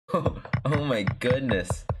Oh my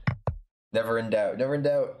goodness. Never in doubt, never in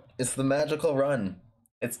doubt. It's the magical run.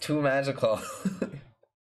 It's too magical.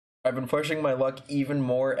 I've been pushing my luck even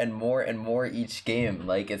more and more and more each game.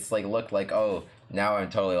 Like, it's like, look, like, oh, now I'm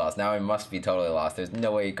totally lost. Now I must be totally lost. There's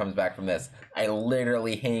no way he comes back from this. I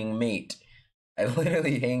literally hang mate. I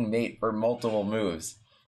literally hang mate for multiple moves.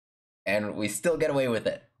 And we still get away with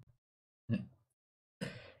it.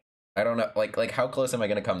 I don't know, like how close am I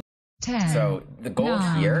gonna come? 10. So the goal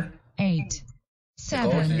 9, here, 8, 7,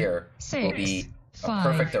 the goal here 6, will be a 5,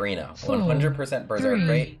 perfect arena, 4, 100% berserk 3,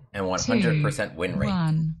 rate and 100% win rate.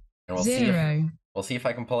 1, And we'll 0. see if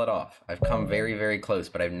I can pull it off. I've come very, very close,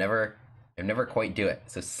 but I've never quite do it.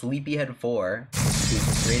 So Sleepyhead 4,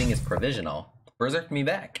 whose rating is provisional, berserked me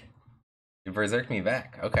back. You berserked me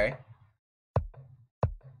back. Okay.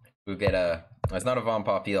 We'll get a. It's not a Von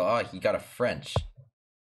Popiel. Oh, he got a French.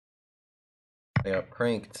 They got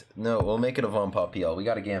pranked. No, we'll make it a Von Popiel. We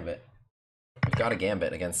got a Gambit. We've got a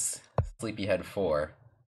Gambit against Sleepyhead 4.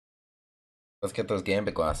 Let's get those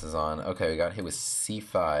Gambit glasses on. Okay, we got hit with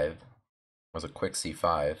C5. It was a quick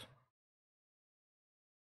C5.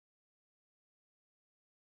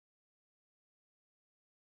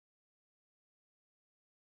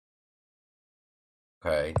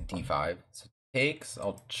 Okay, D5. So takes.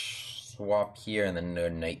 I'll swap here and then no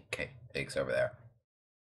knight takes over there.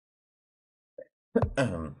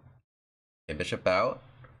 Okay, bishop out.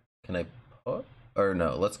 Can I put? Or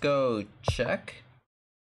no, let's go check.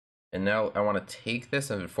 And now I want to take this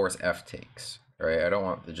and force F takes. Right? I don't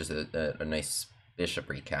want just a nice bishop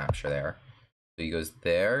recapture there. So he goes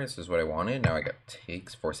there. This is what I wanted. Now I got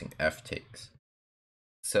takes, forcing F takes.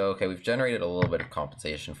 So, okay, we've generated a little bit of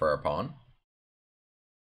compensation for our pawn.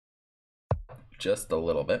 Just a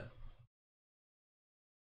little bit.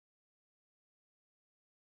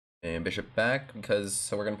 And bishop back, because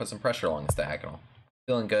so we're going to put some pressure along this diagonal.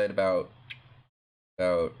 Feeling good about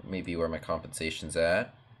maybe where my compensation's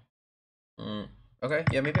at. Okay,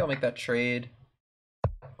 yeah, maybe I'll make that trade.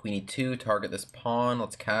 Queen e2, target this pawn.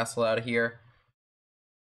 Let's castle out of here.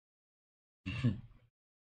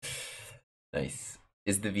 Nice.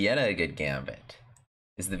 Is the Vienna a good gambit?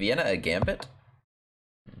 Is the Vienna a gambit?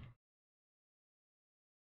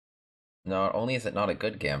 Not only is it not a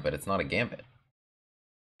good gambit, it's not a gambit.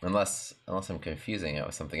 Unless I'm confusing it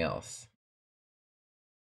with something else.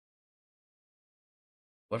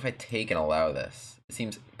 What if I take and allow this? It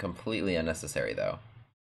seems completely unnecessary, though.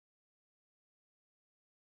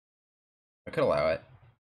 I could allow it.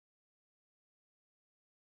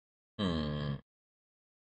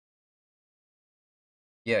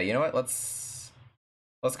 Yeah, you know what? Let's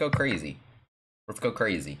go crazy. Let's go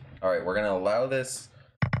crazy. Alright, we're gonna allow this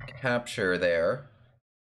capture there.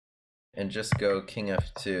 And just go king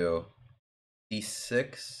f2,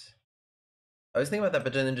 d6. I was thinking about that,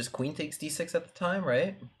 but then just queen takes d6 at the time,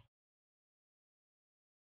 right?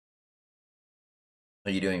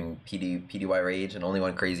 Are you doing PDY Rage and only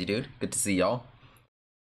one crazy dude? Good to see y'all.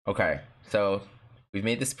 Okay, so we've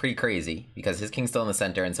made this pretty crazy because his king's still in the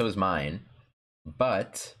center and so is mine.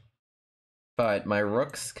 But my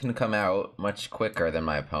rooks can come out much quicker than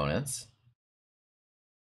my opponents.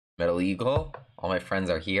 Middle Eagle, all my friends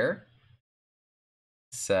are here.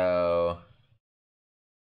 So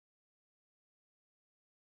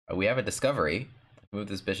we have a discovery. Move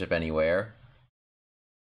this bishop anywhere.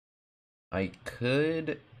 I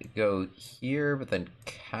could go here, but then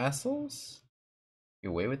castles? You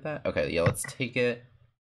away with that? Okay, yeah, let's take it.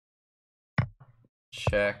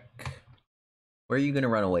 Check. Where are you gonna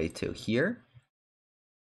run away to? Here?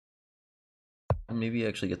 Maybe he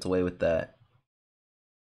actually gets away with that.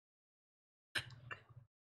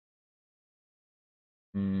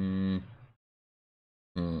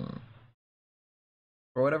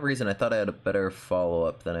 For whatever reason, I thought I had a better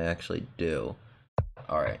follow-up than I actually do.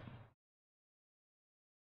 Alright.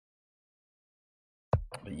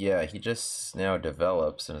 But yeah, he just now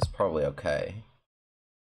develops and is probably okay.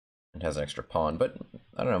 And has an extra pawn, but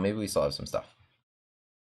I don't know, maybe we still have some stuff.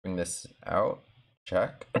 Bring this out.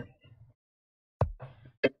 Check.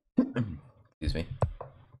 Excuse me.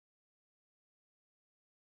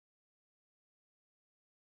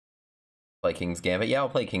 Play King's Gambit? Yeah, I'll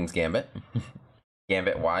play King's Gambit.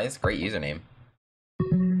 Gambit Wise, great username.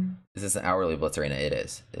 Is this an hourly Blitz Arena? It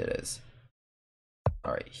is. It is.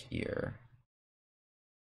 Alright, here.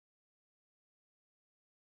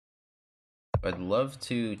 I'd love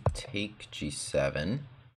to take g7.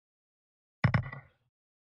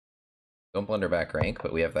 Don't blunder back rank,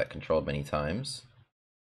 but we have that controlled many times.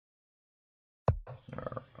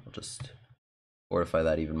 Or I'll just fortify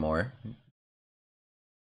that even more.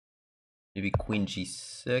 Maybe queen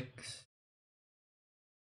g6.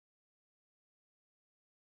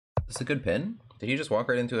 Is this a good pin? Did he just walk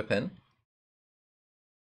right into a pin?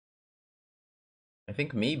 I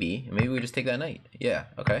think maybe. Maybe we just take that knight. Yeah,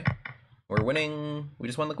 okay. We're winning. We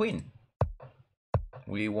just won the queen.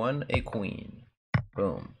 We won a queen.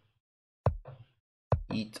 Boom.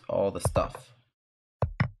 Eat all the stuff.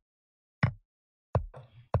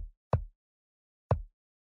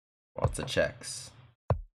 Lots of checks.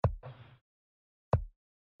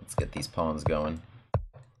 Let's get these pawns going.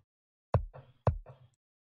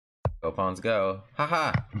 Go pawns go.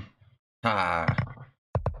 Haha. Ha ha.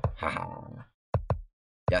 Ha.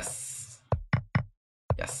 Yes.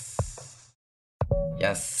 Yes.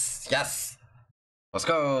 Yes. Yes. Let's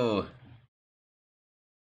go.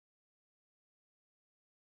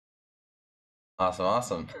 Awesome,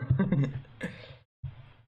 awesome.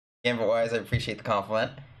 Gambit wise, I appreciate the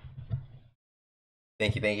compliment.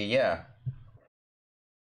 Thank you, yeah.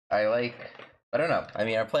 I don't know. I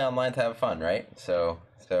mean, I play online to have fun, right? So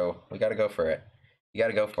we gotta go for it. You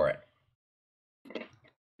gotta go for it.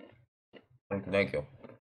 Thank you.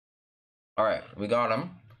 Alright, we got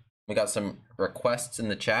him. We got some requests in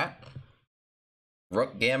the chat.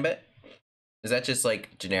 Rook Gambit. Is that just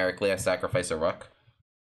like generically I sacrifice a rook?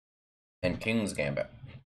 And King's Gambit.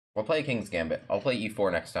 We'll play King's Gambit. I'll play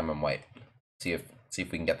e4 next time I'm white. See if we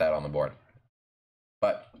can get that on the board.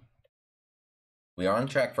 But we are on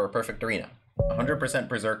track for a perfect arena. 100%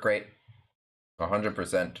 berserk rate.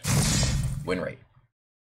 100% win rate.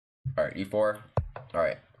 Alright, e4.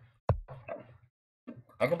 Alright.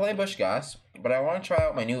 I can play Busch-Gass, but I want to try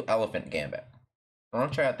out my new Elephant Gambit. I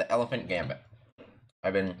want to try out the Elephant Gambit.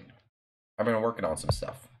 I've been working on some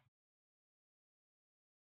stuff.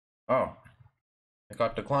 Oh. It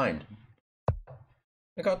got declined.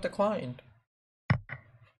 It got declined.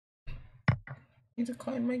 He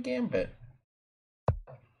declined my gambit.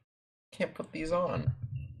 Can't put these on.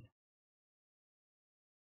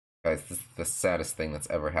 Guys, this is the saddest thing that's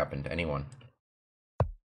ever happened to anyone.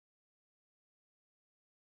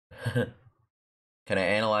 Can I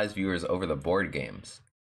analyze viewers over the board games?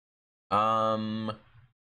 Okay,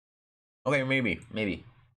 maybe. Maybe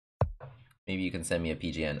you can send me a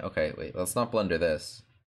PGN. Okay, wait, let's not blunder this.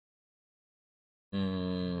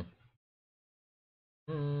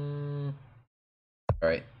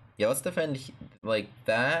 Alright. Yeah, let's defend like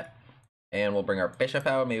that. And we'll bring our bishop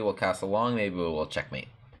out. Maybe we'll castle long. Maybe we will checkmate.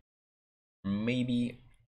 Maybe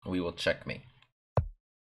we will checkmate.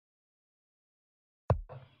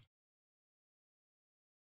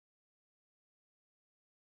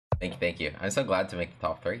 Thank you. I'm so glad to make the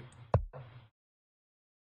top 3.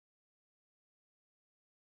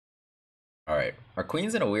 Alright. Our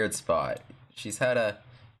queen's in a weird spot. She's had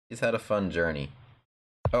a fun journey.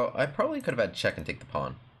 Oh, I probably could have had check and take the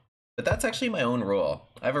pawn. But that's actually my own rule.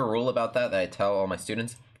 I have a rule about that I tell all my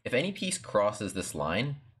students. If any piece crosses this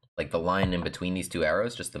line, like the line in between these two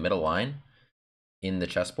arrows, just the middle line in the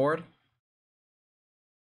chessboard,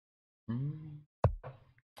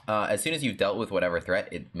 as soon as you've dealt with whatever threat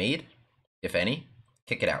it made, if any,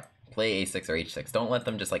 kick it out. Play a6 or h6. Don't let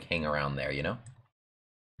them just like hang around there, you know?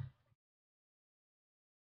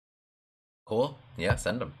 Cool. Yeah,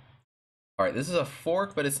 send them. Alright, this is a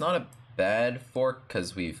fork, but it's not a bad fork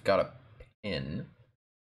because we've got a pin.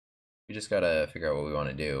 We just gotta figure out what we want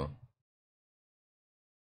to do.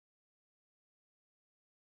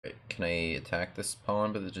 Right, can I attack this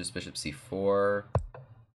pawn, but it's just bishop c4?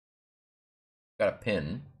 Got a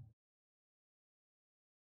pin.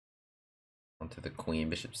 Onto the queen,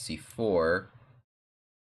 bishop c4.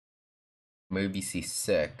 Maybe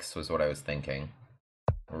c6 was what I was thinking.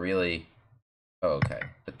 Really? Oh, okay.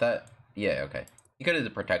 But that, yeah, okay. You could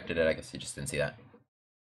have protected it, I guess you just didn't see that.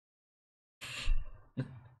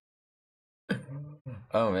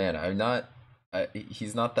 Oh man,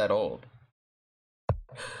 he's not that old.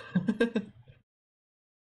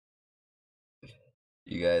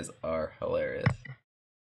 You guys are hilarious.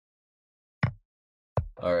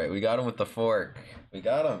 Alright, we got him with the fork. We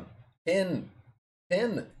got him. Pin!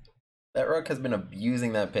 Pin! That rook has been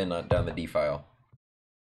abusing that pin down the d-file.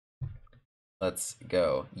 Let's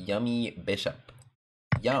go. Yummy bishop.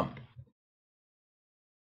 Yum.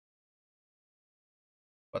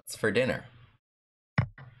 What's for dinner?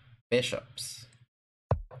 Bishops.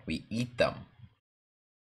 We eat them.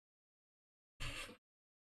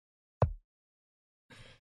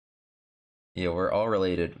 Yeah, we're all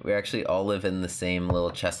related. We actually all live in the same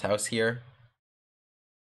little chess house here.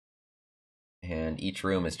 And each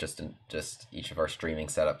room is just each of our streaming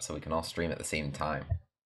setups, so we can all stream at the same time.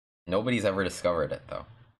 Nobody's ever discovered it, though.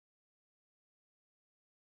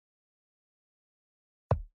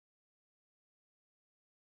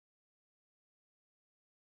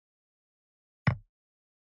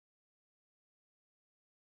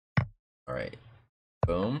 Alright.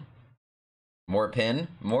 Boom. More pin.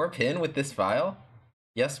 More pin with this file?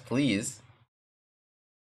 Yes, please.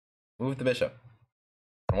 Move the bishop.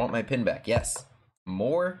 I want my pin back. Yes.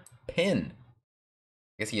 More pin.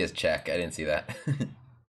 I guess he has check. I didn't see that.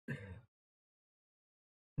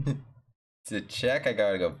 To check, I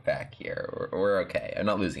gotta go back here. We're okay. I'm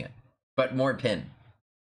not losing it. But more pin.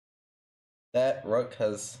 That rook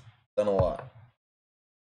has done a lot.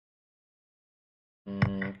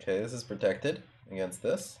 Okay, this is protected against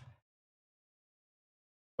this.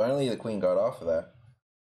 Finally, the queen got off of that.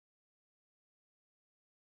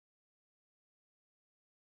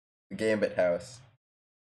 The Gambit house.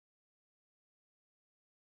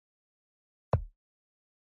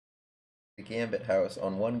 The Gambit house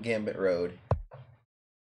on one Gambit road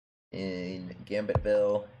in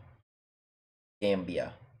Gambitville,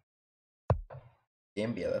 Gambia.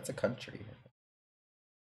 Gambia, that's a country.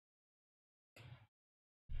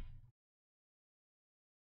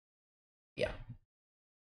 Yeah.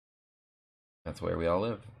 That's where we all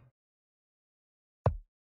live.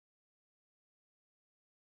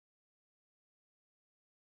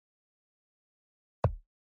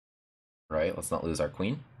 Right, let's not lose our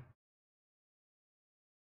queen.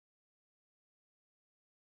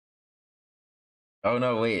 Oh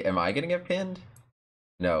no, wait, am I gonna get pinned?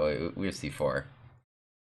 No, we have c4.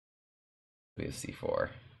 We have c4.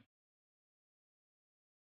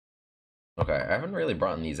 Okay, I haven't really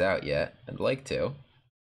brought these out yet. I'd like to.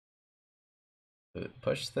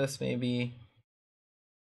 Push this maybe.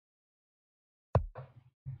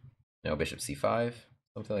 No, bishop c5,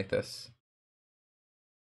 something like this.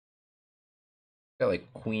 Got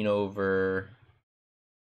like queen over.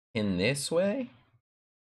 Pin this way?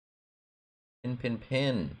 Pin, pin,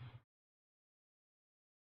 pin.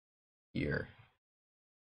 Here.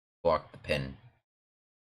 Block the pin.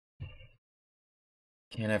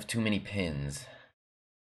 Can't have too many pins.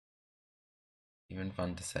 Even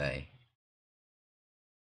fun to say.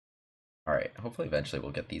 Alright, hopefully eventually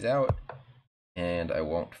we'll get these out. And I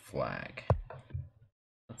won't flag.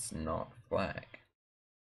 Let's not flag.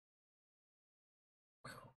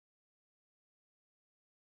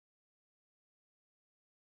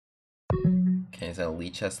 Can you send a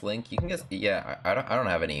Lichess link? You can guess. Yeah, I don't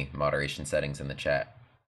have any moderation settings in the chat.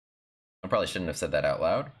 I probably shouldn't have said that out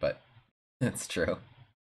loud, but it's true.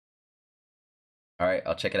 All right,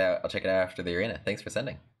 I'll check it out. I'll check it out after the arena. Thanks for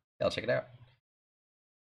sending. Yeah, I'll check it out.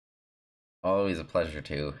 Always a pleasure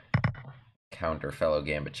to counter fellow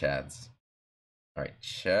Gambit chads. All right,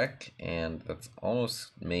 check, and that's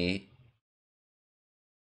almost mate.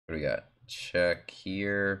 What do we got? Check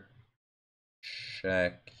here.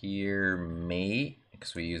 Check here, mate.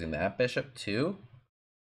 Because we're using that bishop too.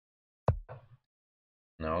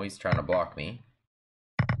 No, he's trying to block me.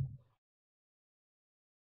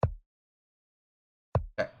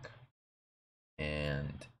 Check.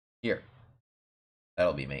 And here.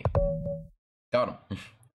 That'll be mate. Got him.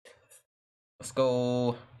 Let's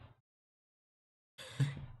go.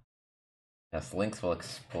 Yes, links will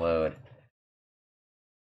explode.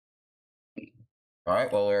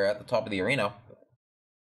 Alright, well, we're at the top of the arena.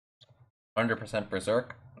 100%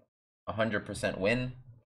 Berserk. 100% win.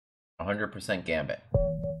 100% Gambit.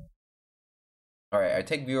 Alright, I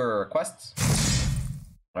take viewer requests.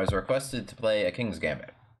 I was requested to play a King's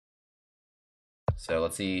Gambit. So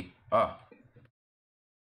let's see. Ah.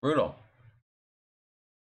 Brutal.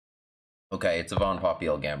 Okay, it's a Von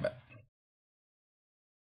Popiel Gambit.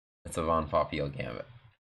 It's a Von Popiel Gambit.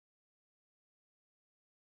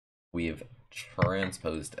 We've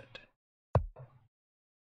transposed it.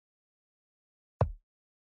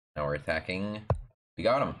 Now we're attacking. We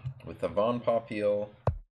got him with the Von Popiel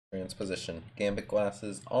transposition. Gambit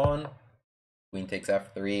glasses on. Queen takes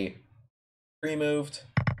f3. Pre-moved.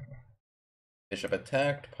 Bishop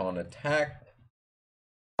attacked. Pawn attacked.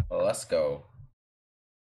 Let's go.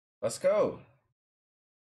 Let's go.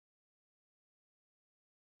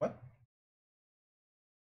 What?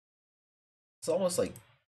 It's almost like.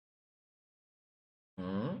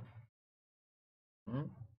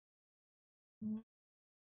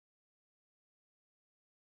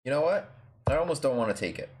 You know what? I almost don't want to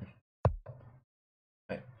take it.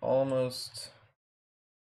 I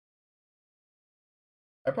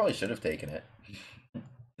probably should have taken it.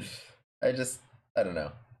 I don't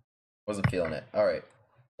know. Wasn't feeling it. Alright.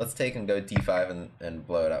 Let's take and go d5 and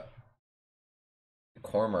blow it up.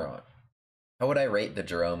 Cormorant. How would I rate the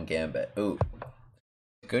Jerome Gambit? Ooh.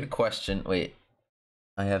 Good question. Wait.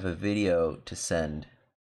 I have a video to send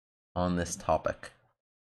on this topic.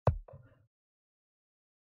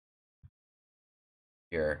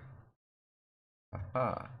 Here.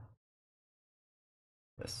 Aha.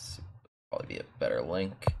 This Probably be a better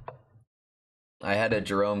link. I had a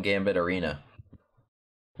Jerome Gambit arena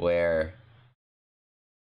where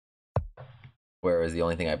it was the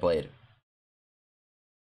only thing I played.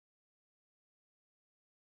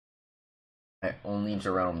 I only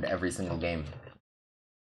Jeromed every single game.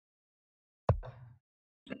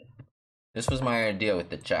 This was my idea with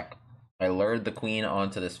the check. I lured the queen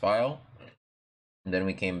onto this file, and then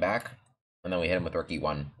we came back, and then we hit him with rook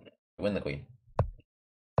e1 to win the queen.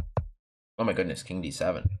 Oh my goodness, king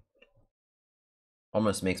d7.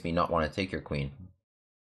 Almost makes me not want to take your queen.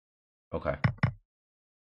 Okay.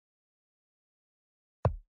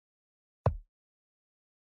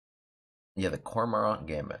 Yeah, the Cormorant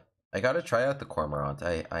Gambit. I gotta try out the Cormorant.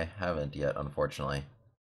 I haven't yet, unfortunately.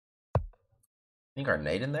 I think our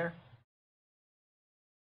knight in there?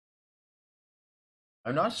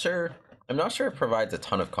 I'm not sure it provides a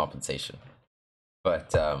ton of compensation.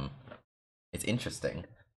 But it's interesting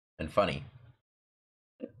and funny.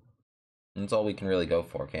 And that's all we can really go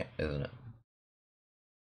for, isn't it?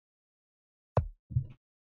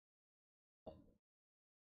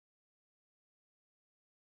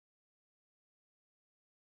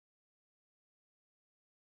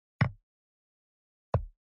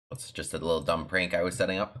 That's just a little dumb prank I was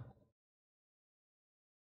setting up.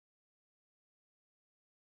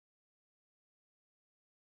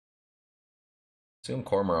 Assume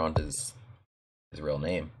Cormorant is his real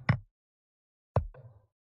name.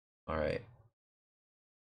 Alright.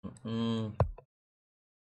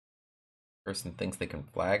 Person thinks they can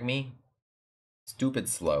flag me? Stupid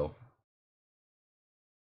slow.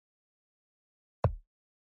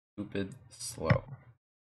 Stupid slow.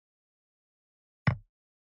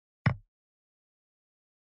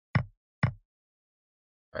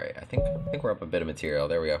 Alright, I think we're up a bit of material.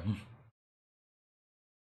 There we go.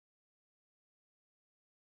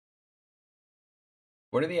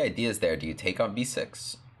 What are the ideas there? Do you take on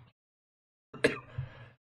b6?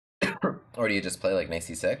 Or do you just play like knight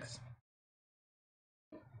c6?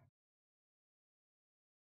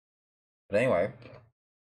 But anyway,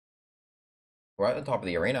 we're at the top of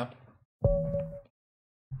the arena.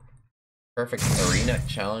 Perfect arena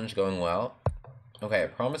challenge going well. Okay, I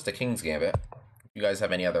promised a King's Gambit. If you guys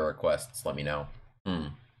have any other requests, let me know.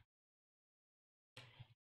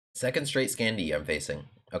 Second straight Scandi I'm facing.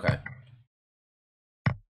 Okay.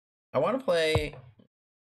 I want to play...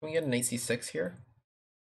 Can we get an AC6 here?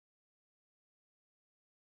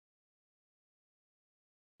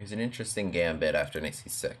 There's an interesting gambit after an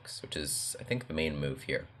AC6, which is, I think, the main move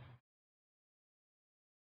here.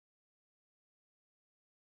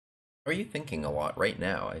 What are you thinking a lot right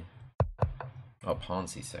now? Oh, pawn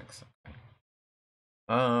c6. Okay.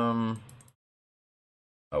 Oh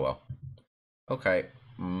well. Okay,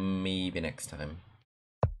 maybe next time.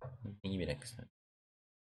 Maybe next time.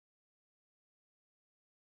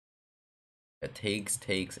 It takes,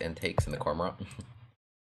 and takes in the Cormorant.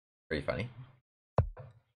 Pretty funny.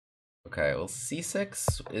 Okay, well,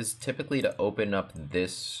 c6 is typically to open up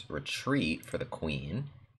this retreat for the queen.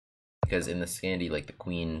 Because in the Scandi, like, the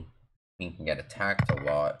queen can get attacked a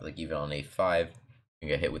lot. Like, even on a5, you can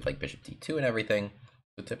get hit with, like, bishop d2 and everything.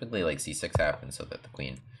 So typically, like, c6 happens so that the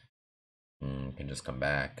queen can just come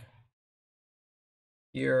back.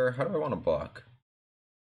 Here, how do I want to block?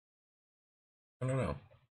 I don't know.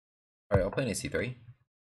 Alright, I'll play an c3.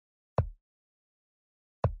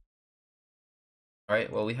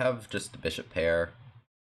 Alright, well, we have just a bishop pair.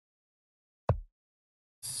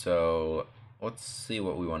 So, let's see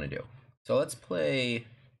what we want to do. So let's play...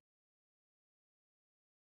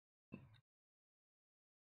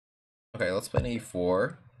 Okay, let's play an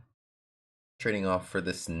a4. Trading off for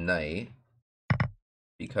this knight.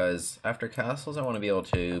 Because after castles, I want to be able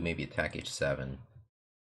to maybe attack h7.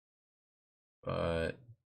 But...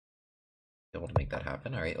 able to make that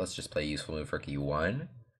happen. Alright, let's just play a useful move for e1.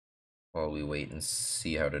 While we wait and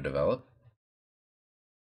see how to develop.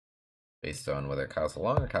 Based on whether castle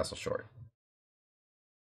long or castle short.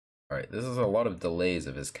 Alright, this is a lot of delays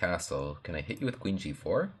of his castle. Can I hit you with queen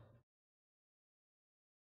g4?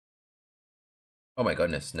 Oh my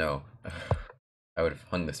goodness, no. I would have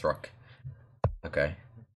hung this rook. Okay.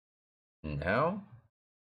 Now?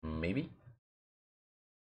 Maybe?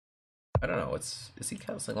 I don't know, is he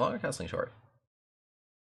castling long or castling short?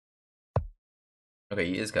 Okay,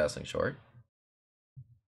 he is castling short.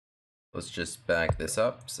 Let's just back this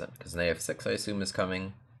up, because knight f6 I assume is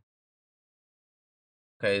coming.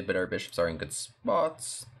 Okay, but our bishops are in good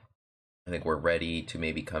spots. I think we're ready to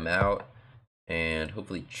maybe come out and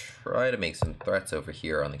hopefully try to make some threats over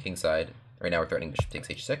here on the king side. Right now we're threatening bishop takes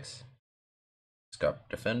h6. It's got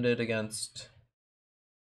defended against.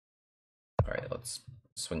 Alright, let's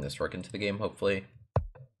swing this rook into the game, hopefully.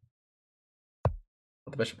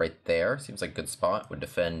 Put the bishop right there. Seems like a good spot. Would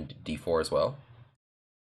defend d4 as well.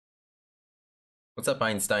 What's up,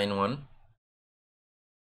 Einstein 1?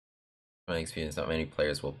 My experience, not many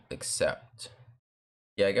players will accept.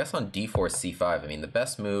 Yeah, I guess on d4, c5. I mean, the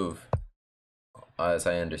best move, as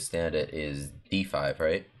I understand it, is d5,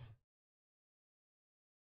 right?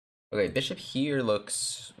 Okay, bishop here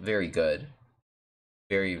looks very good.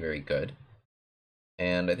 Very, very good.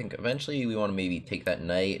 And I think eventually we want to maybe take that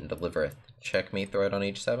knight and deliver a checkmate threat on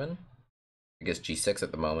h7. I guess g6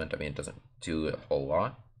 at the moment. I mean, it doesn't do a whole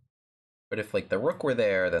lot. But if, like, the rook were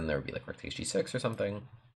there, then there would be, like, rook takes g6 or something.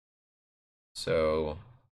 So,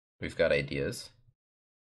 we've got ideas.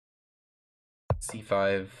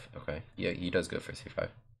 c5. Okay, yeah, he does go for c5.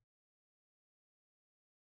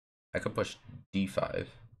 I could push d5.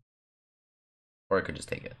 Or I could just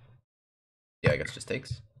take it. Yeah, I guess just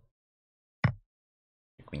takes.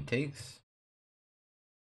 Queen takes.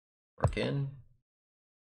 Rook in.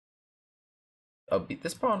 Oh,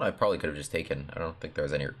 this pawn I probably could have just taken. I don't think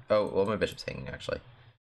there's any... Oh, well, my bishop's hanging, actually.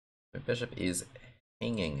 My bishop is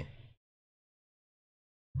hanging.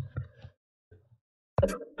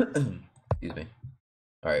 Excuse me.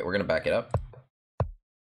 Alright, we're gonna back it up.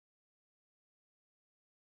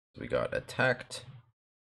 So we got attacked.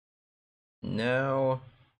 Now...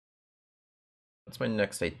 What's my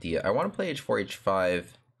next idea? I want to play h4, h5,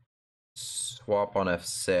 swap on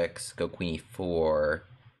f6, go queen e4,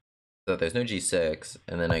 so that there's no g6,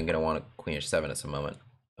 and then I'm going to want a queen h7 at some moment.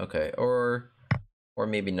 Okay, or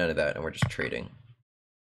maybe none of that, and we're just trading.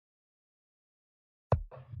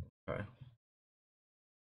 Okay.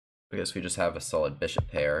 I guess we just have a solid bishop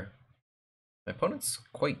pair. My opponent's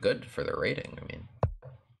quite good for their rating, I mean.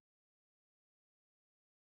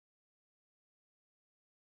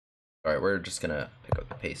 Alright, we're just gonna pick up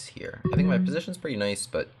the pace here. I think my position's pretty nice,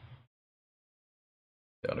 but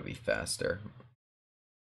gotta be faster.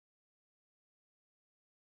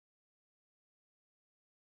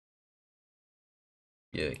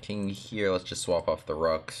 Yeah, king here, let's just swap off the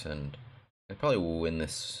rooks, and I probably will win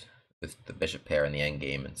this with the bishop pair in the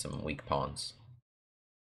endgame and some weak pawns.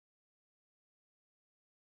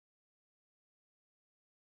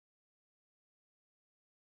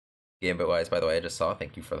 Gambit wise, by the way, I just saw,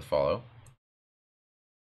 thank you for the follow.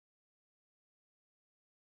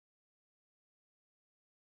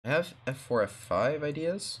 I have f4, f5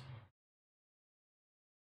 ideas.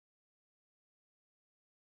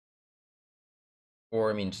 Or,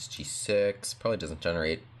 I mean, just g6. Probably doesn't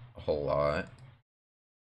generate a whole lot.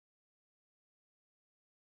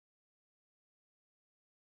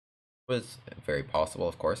 Was very possible,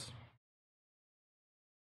 of course.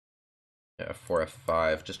 Yeah, f4,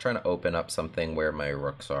 f5. Just trying to open up something where my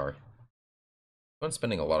rooks are. I'm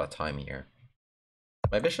spending a lot of time here.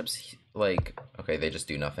 My bishops, like, okay, they just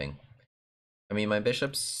do nothing. I mean, my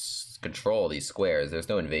bishops control these squares. There's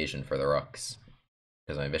no invasion for the rooks.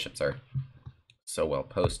 Because my bishops are so well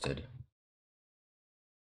posted.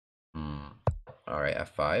 Alright,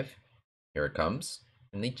 f5. Here it comes.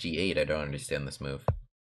 And knight g8, I don't understand this move.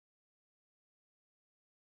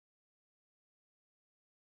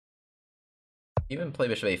 Even play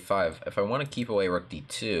bishop a5. If I want to keep away rook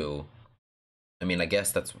d2, I mean, I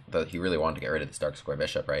guess that's that he really wanted to get rid of this dark square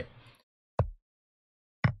bishop, right?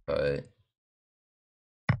 But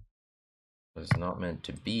it was not meant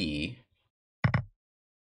to be.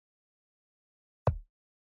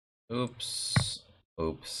 Oops.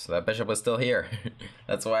 Oops. That bishop was still here.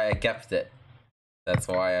 That's why I kept it. That's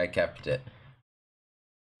why I kept it.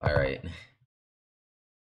 Alright.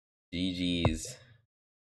 GG's.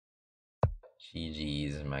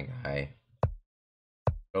 GG's, my guy.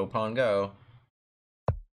 Go pawn go.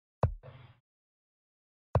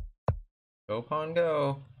 Go pawn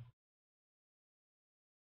go.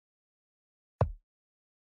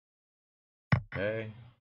 Okay.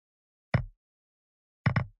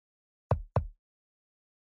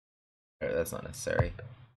 Alright, that's not necessary.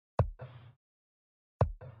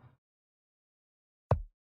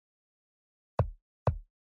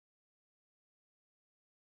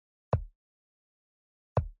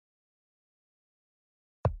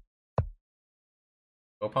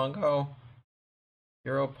 Go pawn go.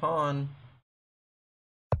 Hero pawn.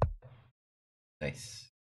 Nice.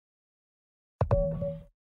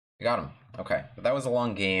 I got him. Okay, but that was a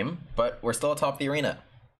long game, but we're still atop the arena.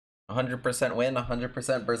 100% win,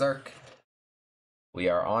 100% berserk. We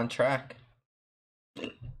are on track.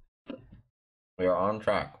 We are on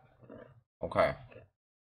track. Okay.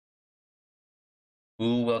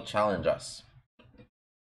 Who will challenge us?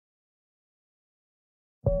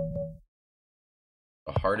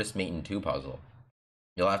 The hardest mate in 2 puzzle.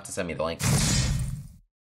 You'll have to send me the link.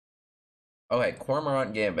 Okay,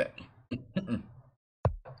 Cormorant Gambit.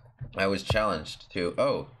 I was challenged to...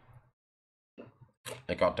 Oh.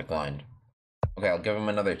 It got declined. Okay, I'll give him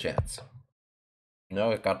another chance.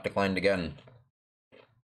 No, it got declined again.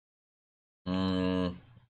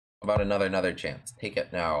 About another chance. Take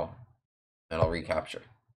it now, and I'll recapture.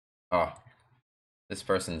 Oh, this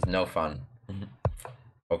person's no fun.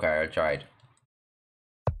 Okay, I tried.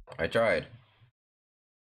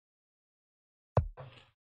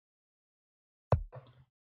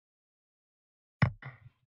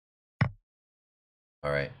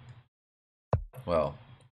 Alright. Well,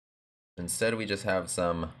 instead we just have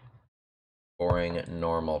some boring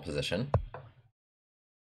normal position.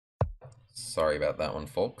 Sorry about that one,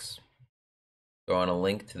 folks. Go on a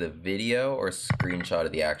link to the video or screenshot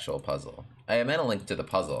of the actual puzzle. I meant a link to the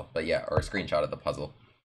puzzle, but yeah, or a screenshot of the puzzle.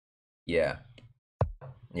 Yeah.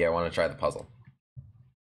 Yeah, I want to try the puzzle.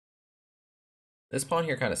 This pawn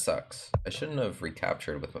here kind of sucks. I shouldn't have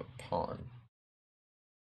recaptured with a pawn.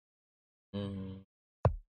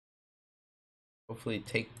 Hopefully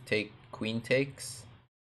take, queen takes,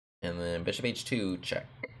 and then bishop h2, check.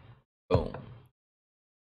 Boom.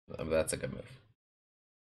 That's a good move.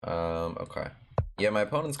 Okay. Yeah, my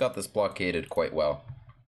opponent's got this blockaded quite well.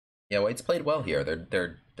 Yeah, white's played well here.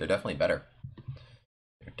 They're definitely better.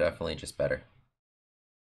 They're definitely just better.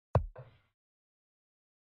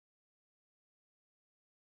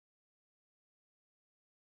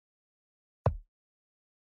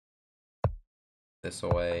 This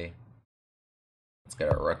away. Let's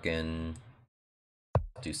get our rook in.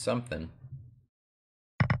 Do something.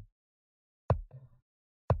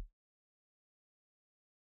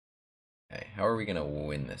 Okay, how are we gonna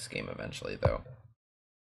win this game eventually, though?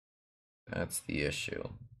 That's the issue.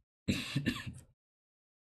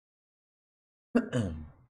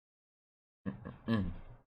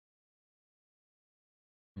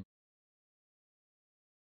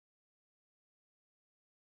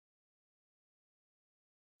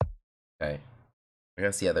 Okay. I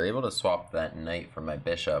guess, yeah, they're able to swap that knight for my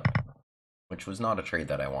bishop, which was not a trade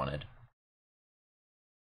that I wanted.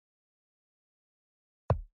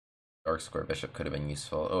 Dark square bishop could have been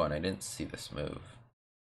useful. Oh, and I didn't see this move.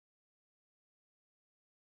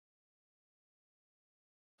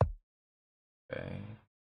 Okay.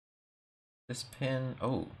 This pin.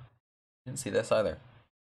 Oh, didn't see this either.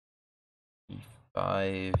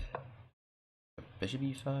 E5. Bishop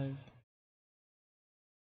E5.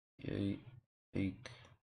 E8.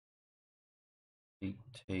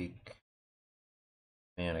 Take.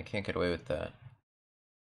 Man, I can't get away with that.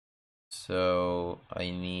 So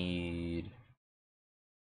I need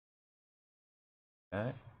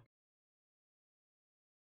that.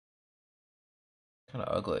 Kind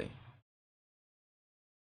of ugly.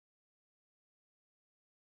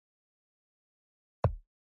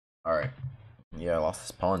 All right. Yeah, I lost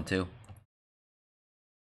this pawn too.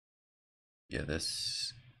 Yeah,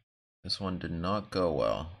 this one did not go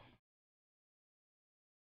well.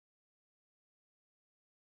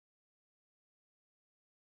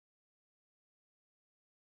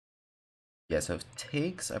 Yeah, so if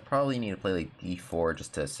takes, I probably need to play like d4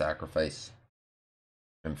 just to sacrifice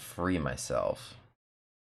and free myself.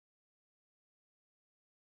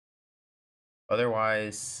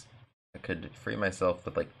 Otherwise, I could free myself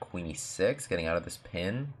with like queen e6, getting out of this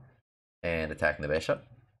pin and attacking the bishop.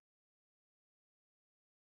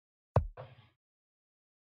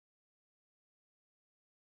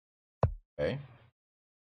 Okay.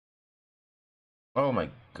 Oh my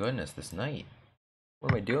goodness, this knight.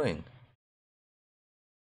 What am I doing?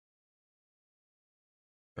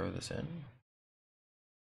 Throw this in.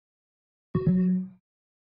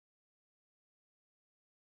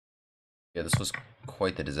 Yeah, this was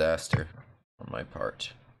quite the disaster on my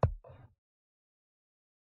part.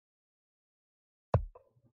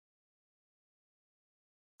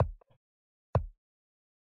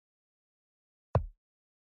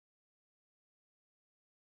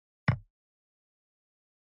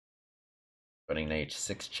 Running knight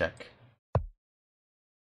h6 check.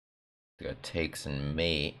 Got takes and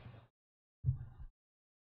mate.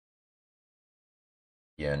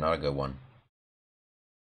 Yeah, not a good one.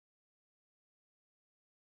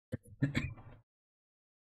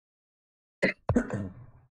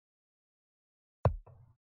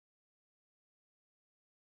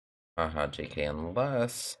 Haha, JK,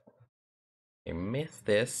 unless I miss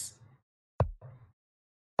this.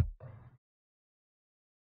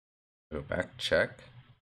 Go back, check.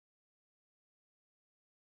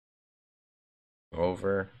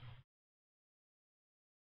 Over.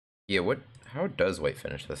 Yeah, how does white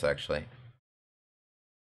finish this actually?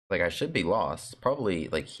 Like, I should be lost. Probably,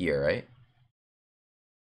 like, here, right?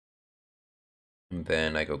 And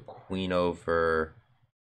then I go queen over.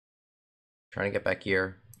 Trying to get back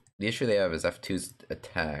here. The issue they have is f2's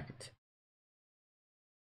attacked.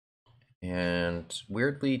 And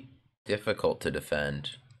weirdly difficult to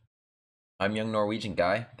defend. I'm Young Norwegian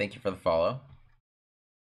Guy. Thank you for the follow.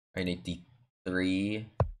 I need d3.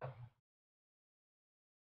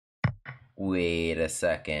 Wait a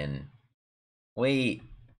second. Wait.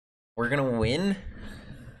 We're gonna win?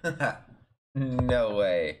 No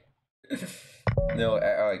way. No,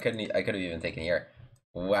 I could have even taken here.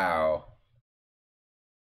 Wow.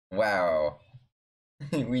 Wow.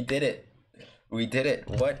 We did it. We did it.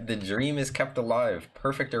 What? The dream is kept alive.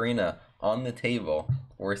 Perfect arena on the table.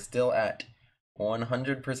 We're still at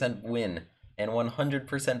 100% win and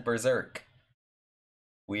 100% berserk.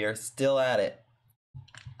 We are still at it.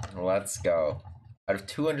 Let's go. Out of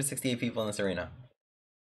 268 people in this arena.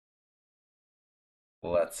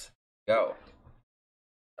 Let's go.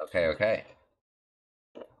 Okay, okay.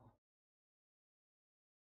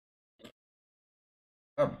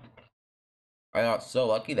 Oh, I got so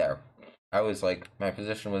lucky there. I was like, my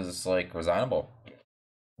position was like resignable.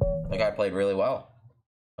 The guy played really well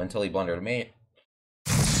until he blundered me.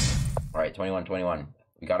 Alright, 21-21.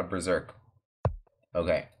 We got a berserk.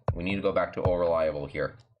 Okay, we need to go back to all reliable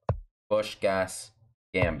here. Busch-Gass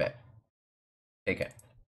Gambit. Take it.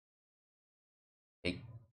 Take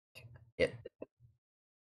it.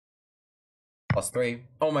 +3.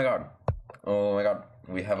 Oh my god. Oh my god.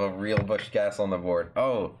 We have a real Busch-Gass on the board.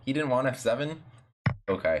 Oh, he didn't want f7?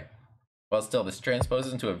 Okay. Well, still, this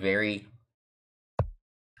transposes into a very,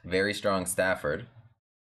 very strong Stafford,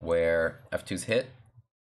 where f2's hit,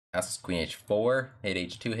 asks queen h4, hit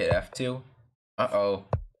h2, hit f2. Uh-oh.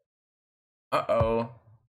 Uh-oh.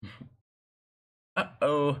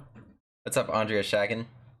 Uh-oh. What's up, Andrea Shagan?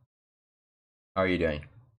 How are you doing?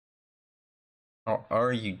 How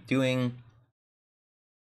are you doing?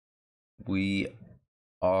 We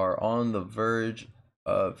are on the verge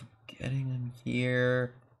of getting him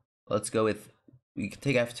here. Let's go with, we could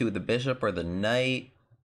take f2 with the bishop or the knight.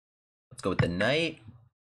 Let's go with the knight.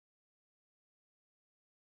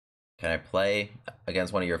 Can I play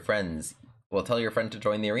against one of your friends? Well, tell your friend to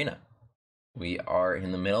join the arena. We are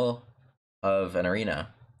in the middle of an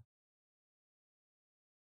arena.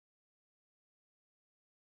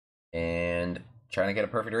 And trying to get a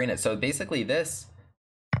perfect arena. So basically this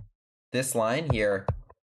line here,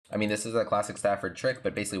 I mean, this is a classic Stafford trick,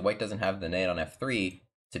 but basically white doesn't have the knight on f3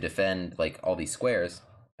 to defend like all these squares.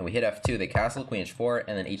 And we hit f2, they castle, queen h4,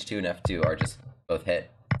 and then h2 and f2 are just both hit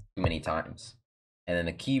too many times. And then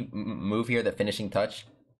the key move here, the finishing touch,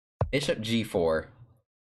 bishop g4,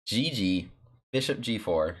 GG, bishop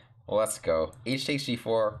g4. Let's go. H takes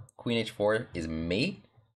g4, queen h4 is mate.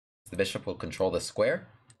 The bishop will control the square.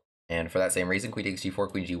 And for that same reason, queen takes g4,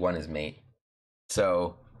 queen g1 is mate.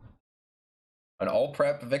 So, an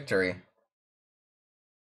all-prep victory.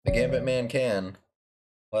 The Gambit man can.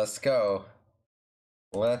 Let's go.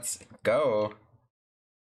 Let's go.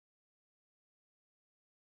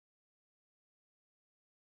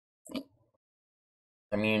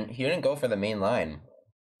 I mean, he didn't go for the main line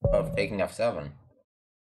of taking f7.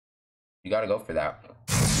 You gotta go for that.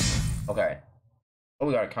 Okay. Oh,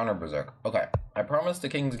 we got a counter berserk. Okay. I promise the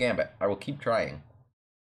King's Gambit. I will keep trying.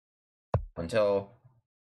 Until...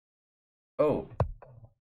 Oh.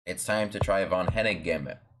 It's time to try a Von Hennig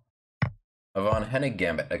Gambit. A Von Hennig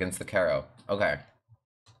Gambit against the Caro. Okay.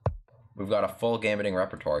 We've got a full gambiting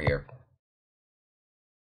repertoire here.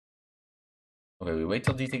 Okay, we wait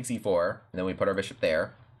till d takes e4, and then we put our bishop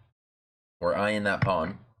there. We're eyeing that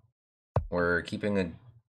pawn. We're keeping a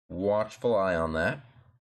watchful eye on that.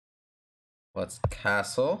 Let's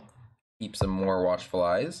castle. Keep some more watchful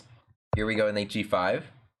eyes. Here we go in h5.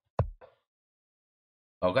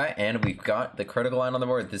 Okay, and we've got the critical line on the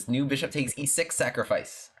board. This new bishop takes e6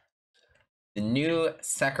 sacrifice. The new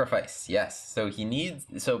sacrifice, yes. So he needs,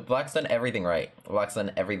 so Black's done everything right. Black's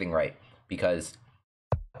done everything right because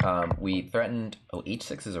we threatened, oh,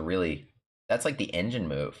 h6 is a really, that's like the engine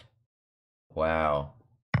move. Wow.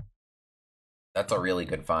 That's a really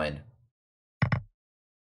good find.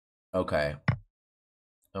 Okay.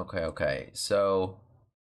 Okay, so,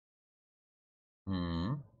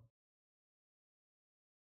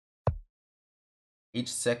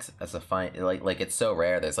 h6 as a fine, like it's so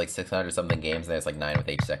rare. There's like 600 something games and there's like 9 with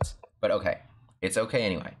h6. But okay, it's okay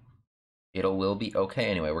anyway. Will be okay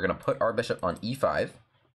anyway. We're gonna put our bishop on e5.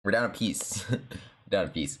 We're down a piece. Down a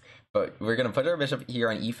piece. But we're gonna put our bishop here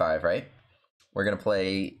on e5, right? We're gonna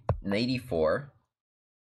play knight e4.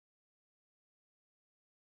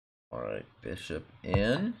 Alright, bishop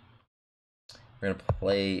in. We're gonna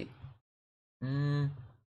play.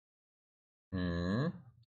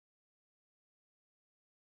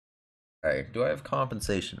 Alright, do I have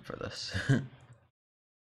compensation for this?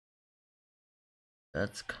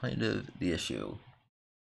 That's kind of the issue.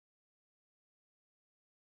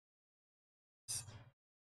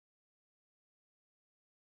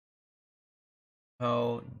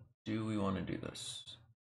 How do we want to do this?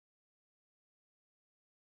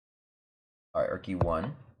 Alright, Rook E1.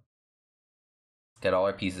 Let's get all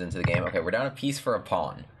our pieces into the game. Okay, we're down a piece for a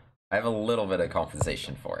pawn. I have a little bit of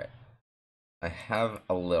compensation for it. I have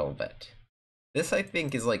a little bit. This, I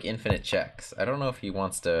think, is like infinite checks. I don't know if he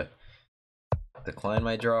wants to decline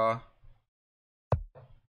my draw.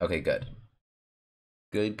 Okay, good.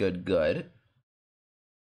 Good, good, good.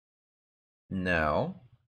 Now,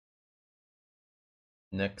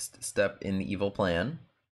 next step in the evil plan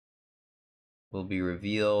will be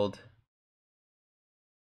revealed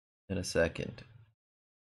in a second.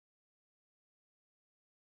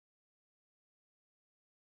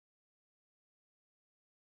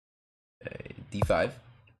 Okay, D5.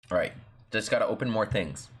 Alright, just gotta open more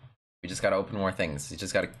things. We just gotta open more things. You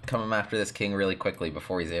just gotta come after this king really quickly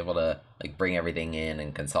before he's able to like bring everything in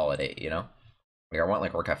and consolidate, you know? Like I want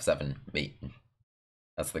like Rook F7 mate.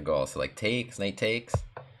 That's the goal. So like takes, knight takes.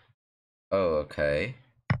 Oh, okay.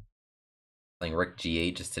 Playing Rook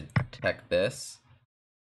G8 just to attack this.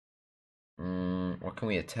 What can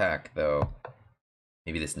we attack though?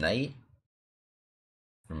 Maybe this knight?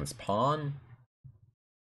 And this pawn?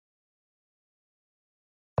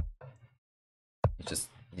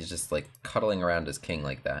 He's just like cuddling around his king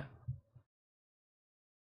like that.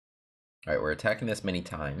 Alright, we're attacking this many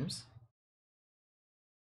times.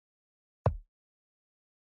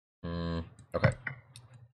 Okay.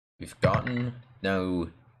 We've gotten now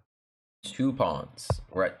 2 pawns.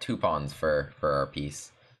 We're at 2 pawns for our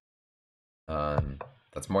piece.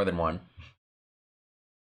 That's more than one.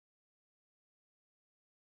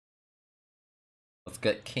 Let's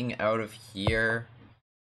get king out of here.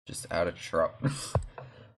 Just out of trouble.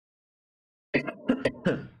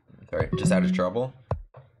 Sorry, just out of trouble.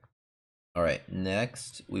 Alright,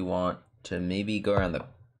 next we want to maybe go around the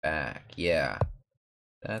back. Yeah.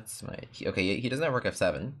 That's my... Okay, he doesn't have Rook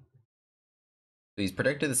F7. So he's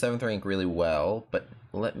protected the 7th rank really well, but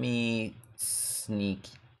let me sneak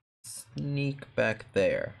back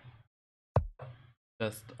there.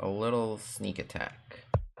 Just a little sneak attack.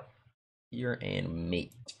 Here and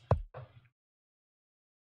mate.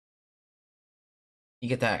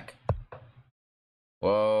 Sneak attack.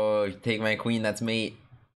 Whoa, take my queen, that's mate.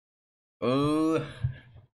 Ooh.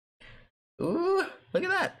 Ooh, look at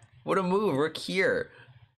that. What a move, Rook here.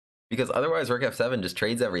 Because otherwise Rook F7 just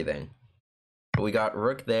trades everything. But we got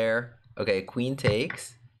Rook there. Okay, queen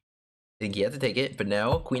takes. I think he had to take it, but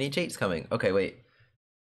now queen H8 is coming. Okay, wait.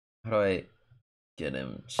 How do I get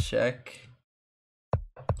him? Check.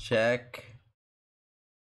 Check.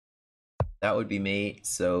 That would be mate,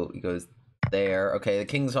 so he goes there. Okay, the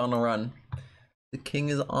king's on the run. The king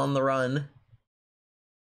is on the run.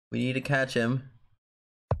 We need to catch him.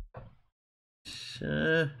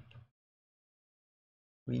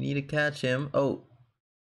 We need to catch him. Oh,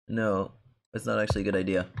 no. That's not actually a good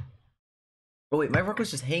idea. Oh wait, my rook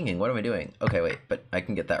was just hanging. What am I doing? Okay, wait, but I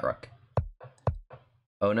can get that rook.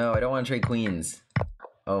 Oh no, I don't want to trade queens.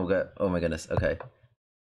 Oh god. Oh my goodness. Okay.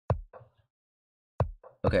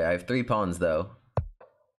 Okay, I have 3 pawns though.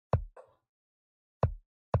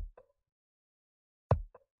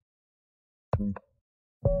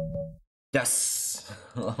 Yes!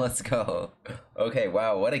 Let's go. Okay,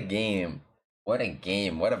 wow, what a game. What a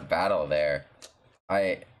game. What a battle there.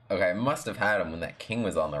 Okay, I must have had him when that king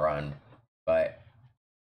was on the run, but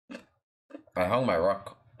I hung my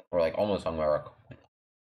rook, or like almost hung my rook.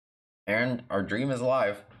 And our dream is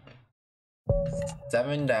alive.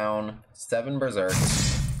 7 down, 7 berserk,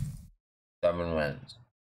 7 wins.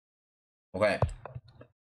 Okay.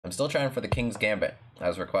 I'm still trying for the King's Gambit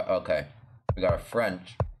as request. Okay. We got a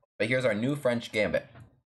French. But here's our new French Gambit.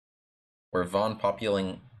 We're von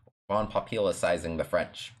populicizing the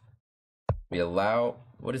French. We allow...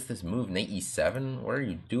 What is this move? Knight E7? What are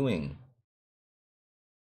you doing?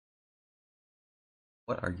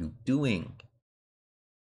 What are you doing?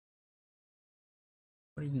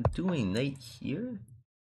 What are you doing? Knight here?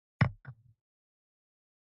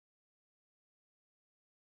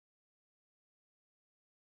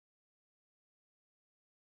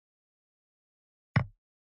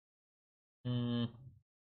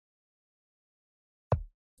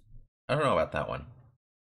 I don't know about that one.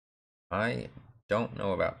 I don't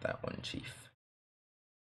know about that one, Chief.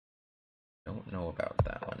 Don't know about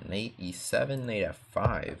that one. Knight e7, knight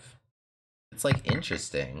f5. It's like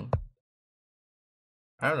interesting.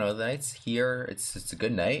 I don't know, the knight's here. It's a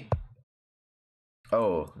good knight.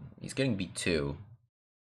 Oh, he's getting b2.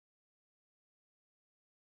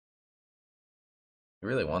 He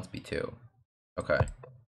really wants b2. Okay.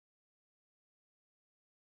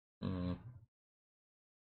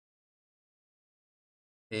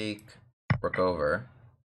 Take rook over.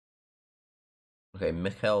 Okay,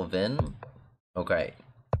 Mikhail Vin. Okay.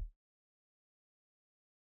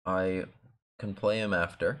 I can play him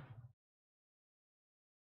after.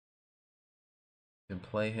 Can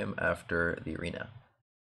play him after the arena.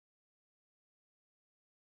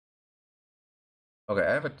 Okay,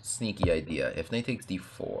 I have a sneaky idea. If knight takes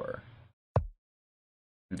d4.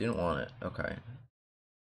 You didn't want it. Okay.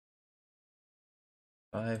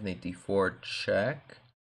 5, knight d4, check.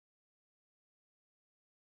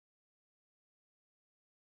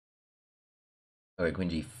 Okay, queen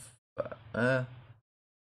g5.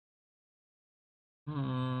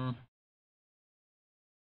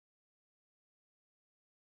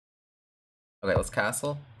 Okay, let's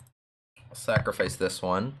castle. I'll sacrifice this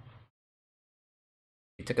one.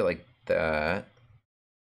 He took it like that.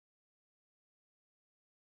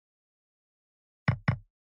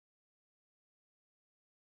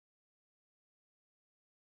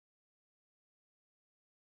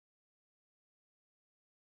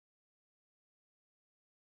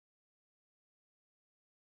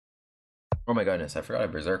 Oh my goodness, I forgot I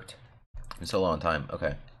berserked. It's so long time.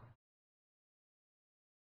 Okay.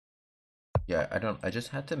 Yeah, I just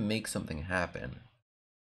had to make something happen.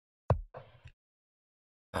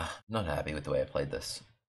 I'm not happy with the way I played this.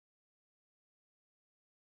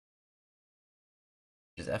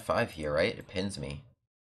 Just f5 here, right? It pins me.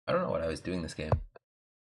 I don't know what I was doing this game.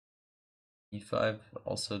 e5,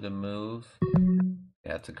 also good move.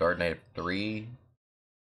 Yeah, it's a guard knight f3.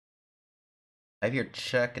 I have here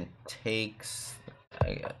check and takes.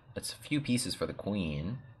 It's a few pieces for the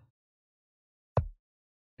queen.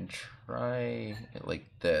 And try it like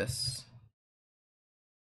this.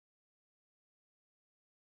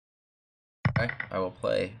 Okay, I will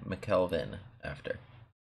play McKelvin after.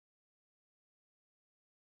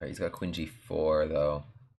 Alright, he's got queen g4 though.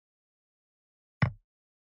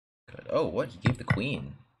 Good. Oh, what? He gave the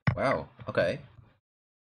queen. Wow, okay.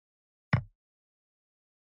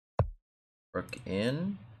 Rook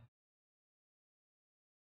in.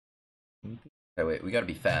 Okay, wait, we gotta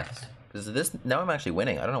be fast. Because this, now I'm actually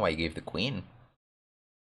winning. I don't know why he gave the queen.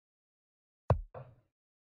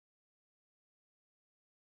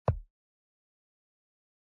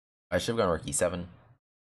 I should have gone rook e7.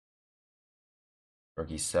 Rook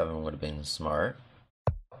e7 would have been smart.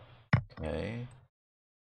 Okay.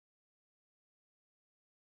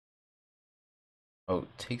 Oh,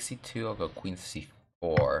 take c2, I'll go queen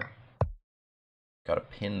c4. Got a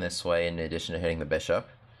pin this way in addition to hitting the bishop.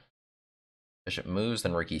 Bishop moves,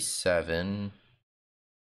 then rook e7.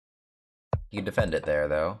 You can defend it there,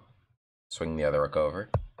 though. Swing the other rook over.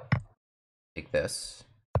 Take this.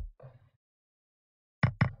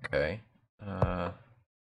 Okay.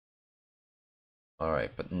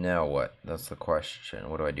 Alright, but now what? That's the question.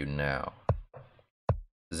 What do I do now?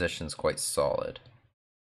 Position's quite solid.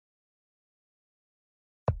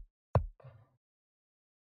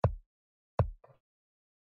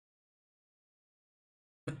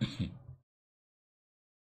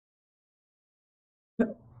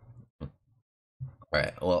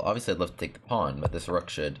 Alright, well, obviously I'd love to take the pawn, but this rook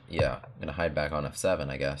should, yeah, I'm gonna hide back on f7,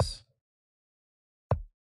 I guess.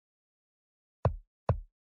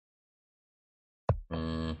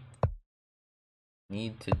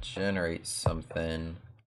 Need to generate something.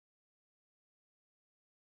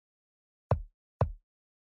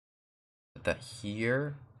 Put that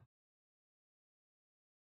here.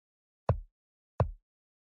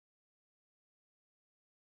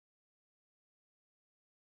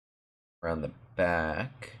 Around the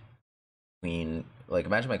back. Queen, like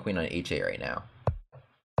imagine my queen on h8 right now.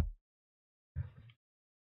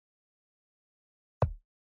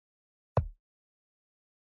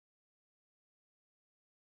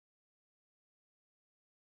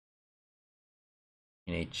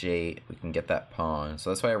 In h8, we can get that pawn. So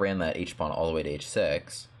that's why I ran that h-pawn all the way to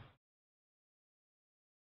h6.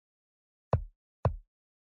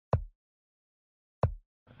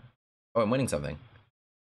 Oh, I'm winning something.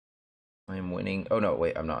 I'm winning. Oh, no,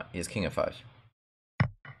 wait, I'm not. He has king f5. Oh,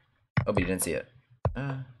 but you didn't see it.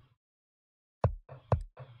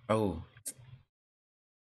 Oh.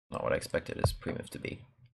 Not what I expected his pre-move to be.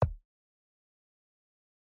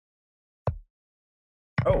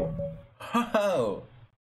 Oh. Ho-ho!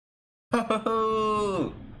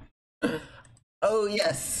 Ho-ho-ho! Oh,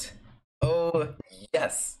 yes. Oh,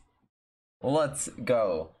 yes. Let's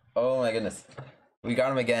go. Oh my goodness. We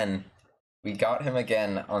got him again. We got him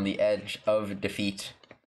again on the edge of defeat.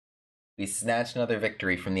 We snatched another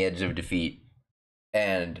victory from the edge of defeat.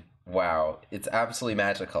 And wow, it's absolutely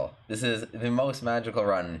magical. This is the most magical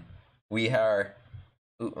run. We are.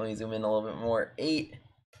 Ooh, let me zoom in a little bit more.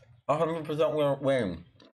 100% win.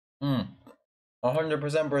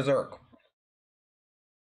 100% berserk.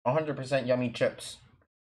 100% yummy chips.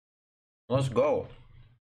 Let's go.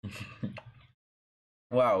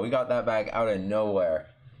 Wow, we got that bag out of nowhere.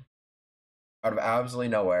 Out of absolutely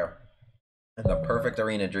nowhere. And the perfect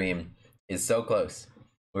arena dream is so close.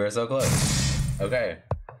 We are so close. Okay.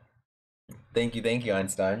 Thank you,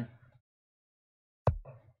 Einstein.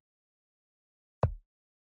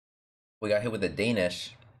 We got hit with a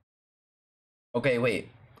Danish. Okay, wait.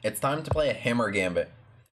 It's time to play a hammer gambit.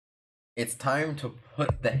 It's time to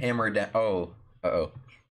put the hammer down. Oh. Uh-oh.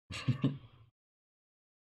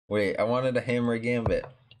 Wait, I wanted a hammer gambit.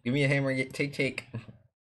 Give me a hammer. Take.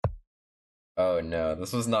 Oh no,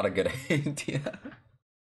 this was not a good idea.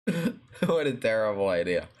 What a terrible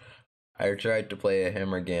idea. I tried to play a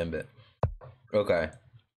hammer gambit. Okay.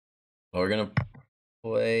 Well, we're gonna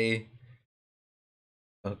play.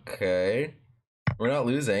 Okay. We're not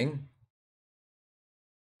losing.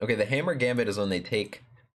 Okay, the hammer gambit is when they take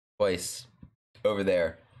twice over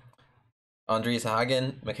there. Andres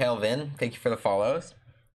Hagen, Mikhail Vin, thank you for the follows.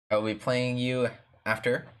 I will be playing you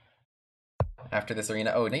after this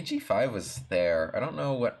arena. Oh, knight g5 was there. I don't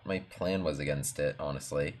know what my plan was against it,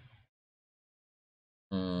 honestly.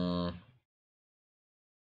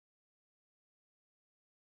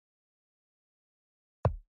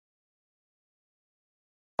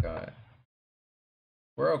 God.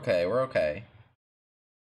 We're okay.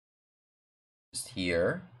 Just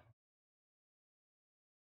here.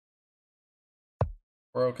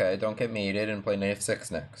 We're okay, don't get mated and play knight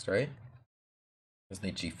f6 next, right? Is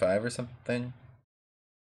knight g5 or something?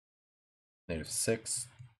 Knight f6,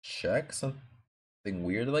 check, something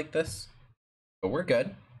weird like this. But we're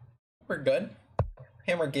good. We're good.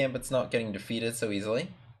 Hammer Gambit's not getting defeated so easily.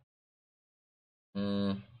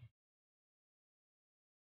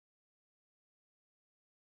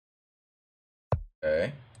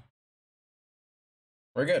 Okay.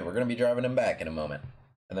 We're good. We're going to be driving him back in a moment.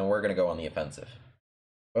 And then we're going to go on the offensive.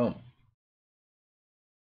 Boom.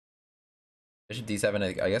 Bishop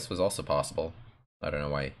d7, I guess, was also possible. I don't know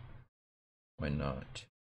why. Why not?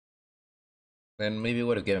 Then maybe it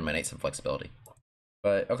would have given my knight some flexibility.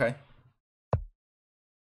 But, okay.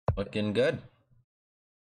 Looking good.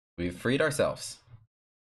 We've freed ourselves.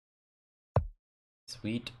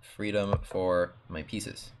 Sweet freedom for my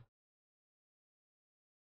pieces.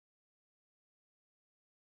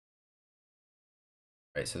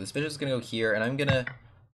 Alright, so this bishop's gonna go here, and I'm gonna...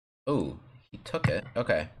 Oh, he took it.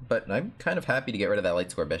 Okay, but I'm kind of happy to get rid of that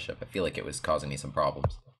light square bishop. I feel like it was causing me some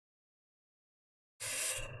problems.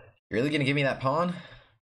 You're really gonna give me that pawn?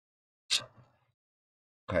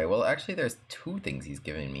 Okay, well, actually, there's two things he's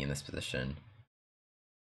giving me in this position.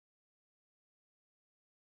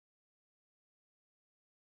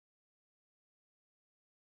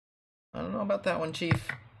 I don't know about that one, Chief.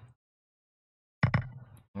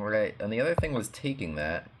 Alright, and the other thing was taking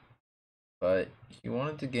that, but he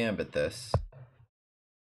wanted to gambit this.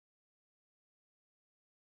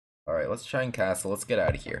 Alright, let's try and castle. Let's get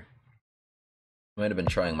out of here. Might have been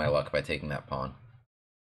trying my luck by taking that pawn.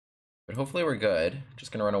 But hopefully we're good.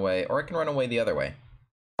 Just gonna run away, or I can run away the other way.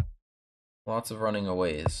 Lots of running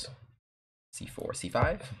aways. C4,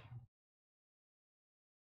 C5.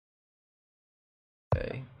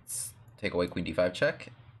 Okay, let's take away queen d5 check.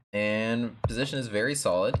 And position is very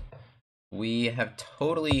solid. We have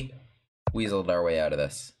totally weaseled our way out of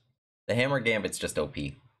this. The hammer gambit's just OP.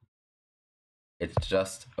 It's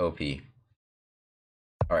just OP.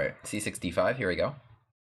 Alright, c6, d5, here we go.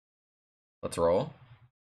 Let's roll.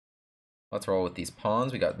 Let's roll with these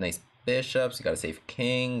pawns. We got nice bishops, we got a safe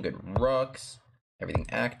king, good rooks. Everything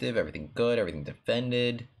active, everything good, everything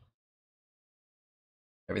defended.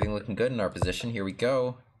 Everything looking good in our position. Here we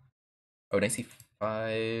go. Oh, knight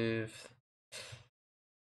c5.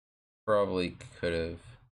 Probably could have.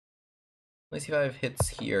 Knight c5 hits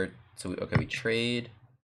here. So, okay, we trade.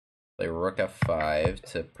 Play rook f5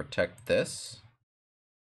 to protect this.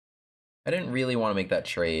 I didn't really want to make that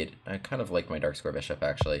trade. I kind of like my dark square bishop,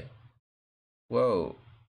 actually. Whoa.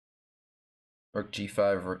 Rook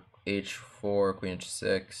g5, rook h4, queen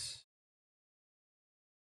h6.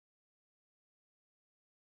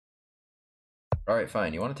 Alright,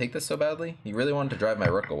 fine. You want to take this so badly? You really wanted to drive my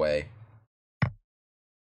rook away.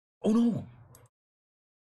 Oh no!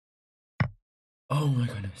 Oh my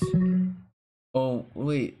goodness. Oh,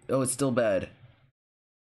 wait. Oh, it's still bad.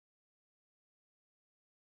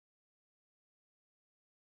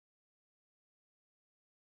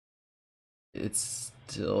 It's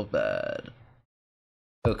still bad.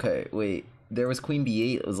 Okay, wait. There was queen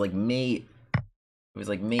b8. It was like mate. It was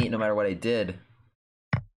like mate no matter what I did.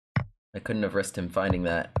 I couldn't have risked him finding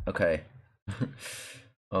that. Okay.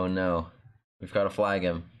 Oh no. We've got to flag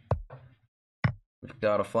him. We've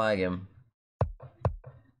got to flag him.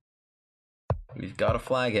 We've got to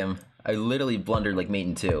flag him. I literally blundered like mate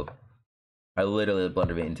in 2. I literally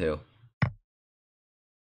blundered mate in 2.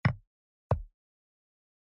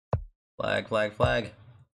 Flag, flag, flag.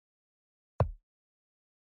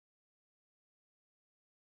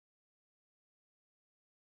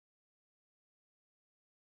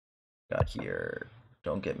 Got here.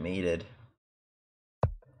 Don't get mated.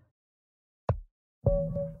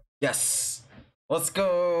 Yes! Let's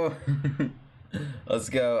go! Let's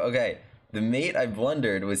go. Okay. The mate I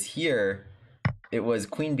blundered was here. It was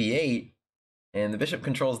queen b8, and the bishop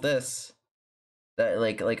controls this. That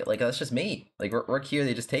like that's just mate. Like rook here,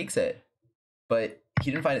 they just takes it. But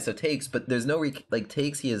he didn't find it, so takes. But there's no like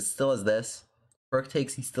takes. He still has this. Rook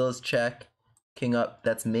takes. He still has check. King up.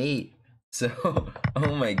 That's mate. So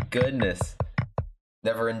oh my goodness.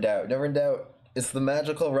 Never in doubt. Never in doubt. It's the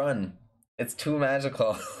magical run. It's too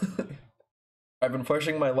magical. I've been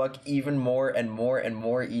pushing my luck even more and more and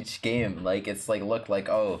more each game. Like, it's like, look, like,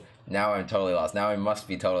 oh, now I'm totally lost. Now I must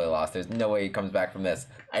be totally lost. There's no way he comes back from this.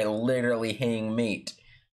 I literally hang mate.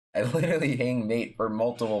 I literally hang mate for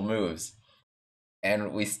multiple moves.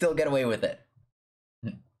 And we still get away with it.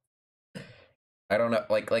 I don't know,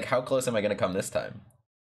 like how close am I gonna come this time?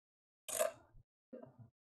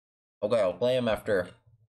 Okay, I'll play him after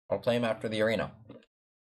the arena.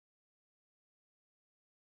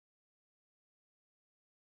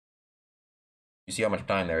 You see how much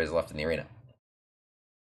time there is left in the arena.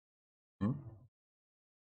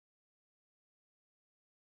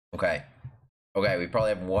 Okay. Okay, we probably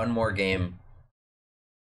have one more game.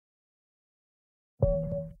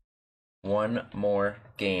 One more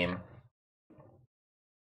game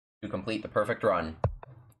to complete the perfect run.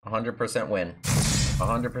 100% win.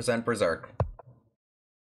 100% berserk.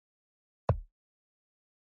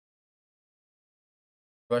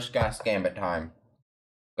 Busch-Gass Gambit time.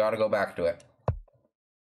 Gotta go back to it.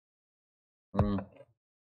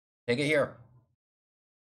 Take it here.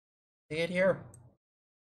 Take it here.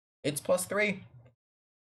 It's +3.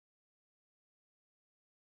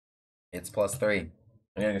 It's +3.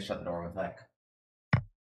 I'm gonna shut the door with that.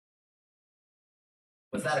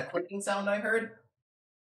 Was that a clicking sound I heard?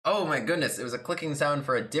 Oh my goodness, it was a clicking sound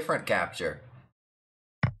for a different capture.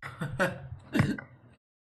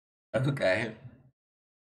 Okay.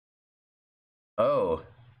 Oh.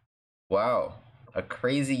 Wow. A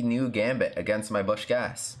crazy new gambit against my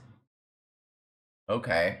Busch-Gass.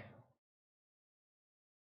 Okay.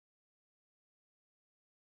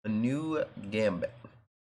 A new gambit.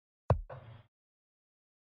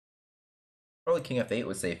 Probably king f8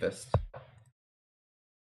 was safest.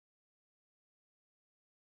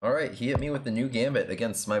 Alright, he hit me with the new gambit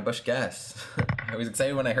against my Busch-Gass. I was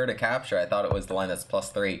excited when I heard a capture. I thought it was the line that's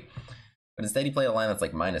 +3. But instead he played a line that's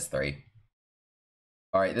like -3.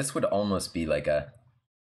 Alright, this would almost be like a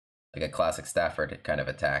classic Stafford kind of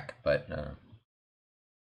attack, but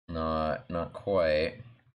not quite.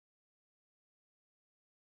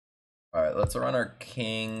 Alright, let's run our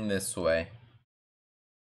king this way.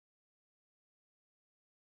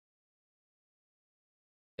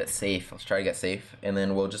 Get safe. Let's try to get safe, and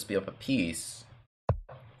then we'll just be up a piece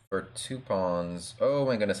for 2 pawns. Oh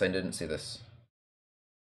my goodness, I didn't see this.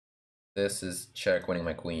 This is check winning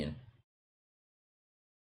my queen.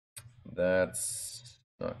 That's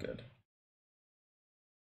not good.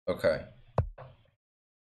 Okay.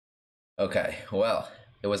 Okay, well,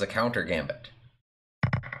 it was a counter gambit.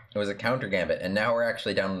 It was a counter gambit, and now we're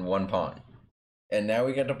actually down 1 pawn. And now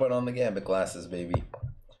we get to put on the gambit glasses, baby.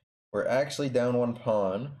 We're actually down 1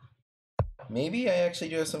 pawn. Maybe I actually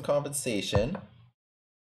do have some compensation.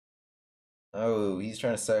 Oh, he's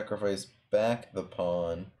trying to sacrifice back the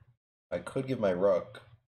pawn. I could give my rook.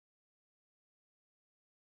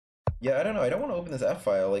 Yeah, I don't know. I don't want to open this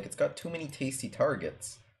F-file. Like, it's got too many tasty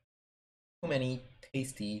targets. Too many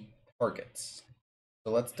tasty targets.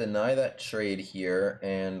 So let's deny that trade here,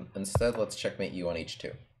 and instead let's checkmate you on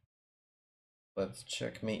H2. Let's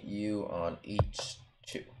checkmate you on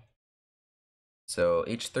H2. So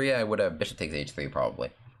H3, I would have bishop takes H3 probably.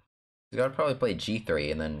 We gotta probably play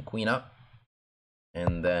G3 and then queen up.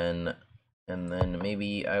 And then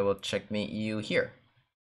maybe I will checkmate you here.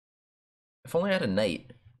 If only I had a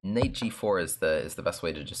knight. Knight g4 is the best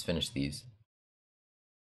way to just finish these.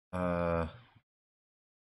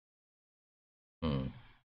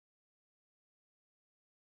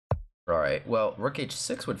 Alright, well, rook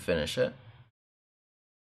h6 would finish it.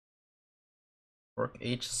 Rook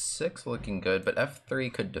h6 looking good, but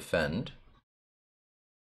f3 could defend.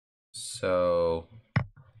 So,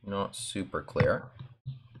 not super clear.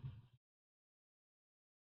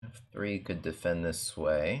 f3 could defend this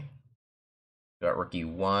way. Got rook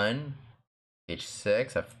e1,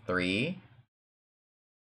 h6, f3.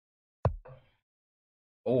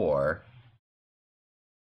 Or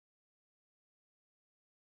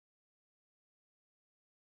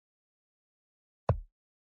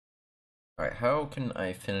alright, how can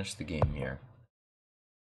I finish the game here?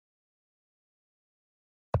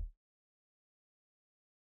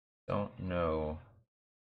 Don't know.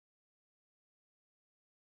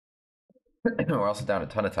 We're also down a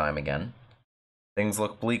ton of time again. Things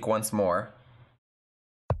look bleak once more.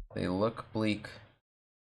 They look bleak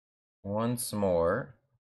once more.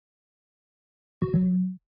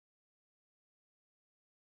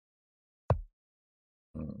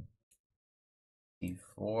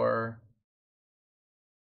 d4.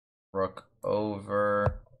 Rook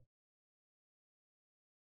over.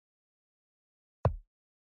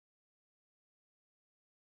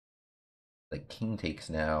 The king takes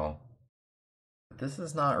now. But this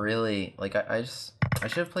is not really like I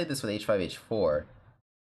should have played this with h5 h4.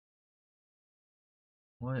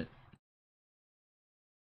 What?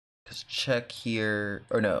 Because check here,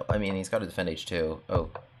 or no, I mean he's got to defend h2. Oh,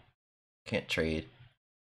 can't trade.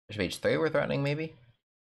 Bishop h3 we're threatening maybe.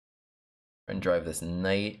 And drive this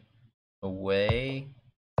knight away.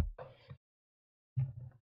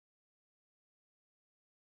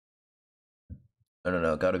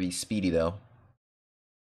 No, gotta be speedy though.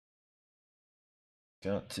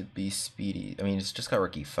 Got to be speedy. I mean, it's just got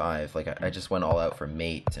rook e5. Like, I just went all out for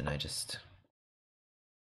mate, and I just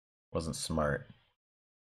wasn't smart.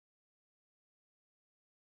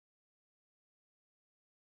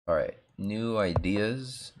 Alright, new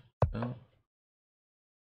ideas. Oh.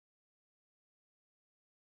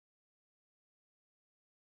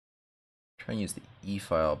 Try and use the e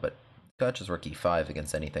file, but got just rook e5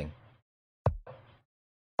 against anything.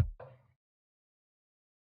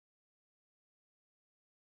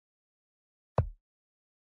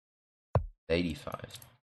 e5.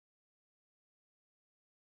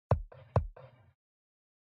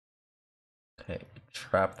 Okay,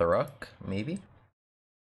 trap the rook, maybe.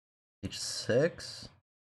 h6.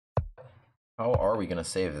 How are we gonna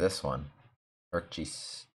save this one? Rook g.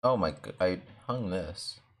 Oh my god, I hung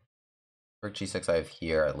this. Rook g6 I have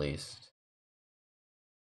here at least.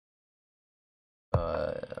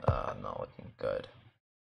 Not looking good.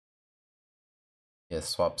 Yeah,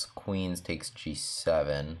 swaps queens, takes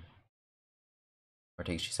g7. Or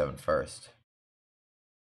takes g7 first.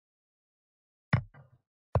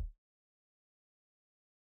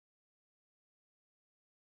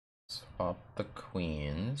 Swap the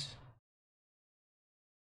queens.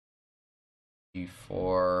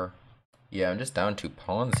 g4. Yeah, I'm just down 2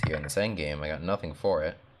 pawns here in this endgame. I got nothing for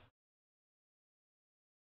it.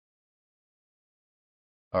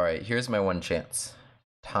 Alright, here's my one chance.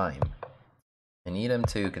 Time. I need him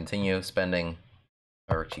to continue spending...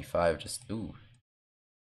 Or g5, just... Ooh.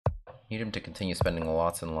 Need him to continue spending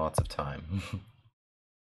lots and lots of time.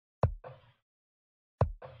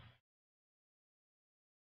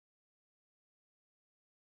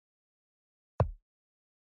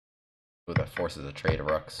 Ooh, that forces a trade of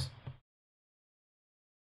rooks.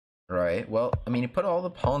 Right, well, I mean, he put all the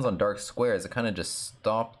pawns on dark squares. It kind of just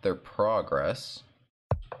stopped their progress.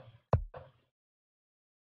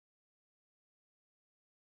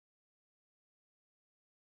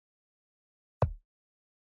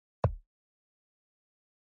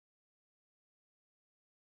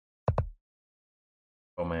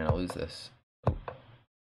 Oh man, I lose this. Ooh.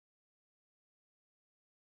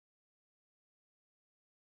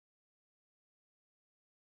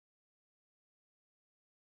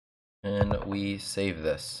 And we save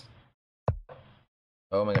this.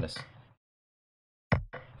 Oh my goodness.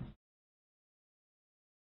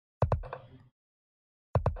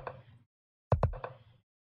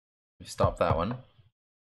 We stopped that one.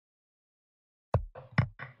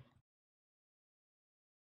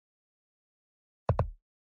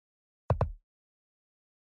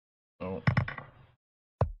 Oh.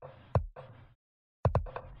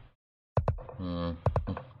 Hmm.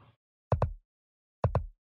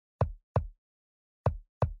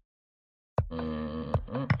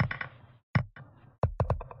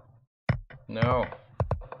 No.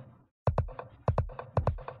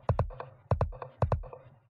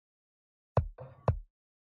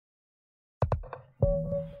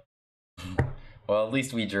 Well, at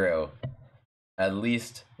least we drew. At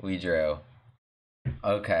least we drew.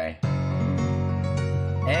 Okay.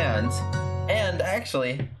 And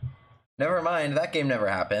actually, never mind, that game never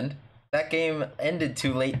happened. That game ended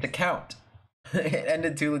too late to count. It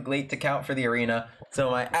ended too late to count for the arena,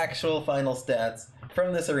 so my actual final stats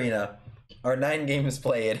from this arena are 9 games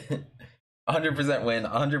played, 100% win,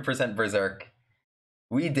 100% berserk.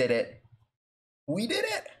 We did it. We did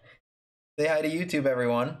it! Say hi to YouTube,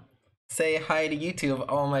 everyone. Say hi to YouTube,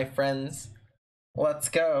 all my friends. Let's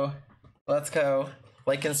go. Let's go.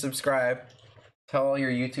 Like and subscribe. Tell all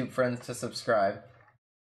your YouTube friends to subscribe.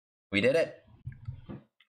 We did it.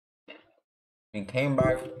 We came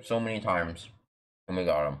back so many times, and we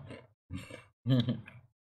got him.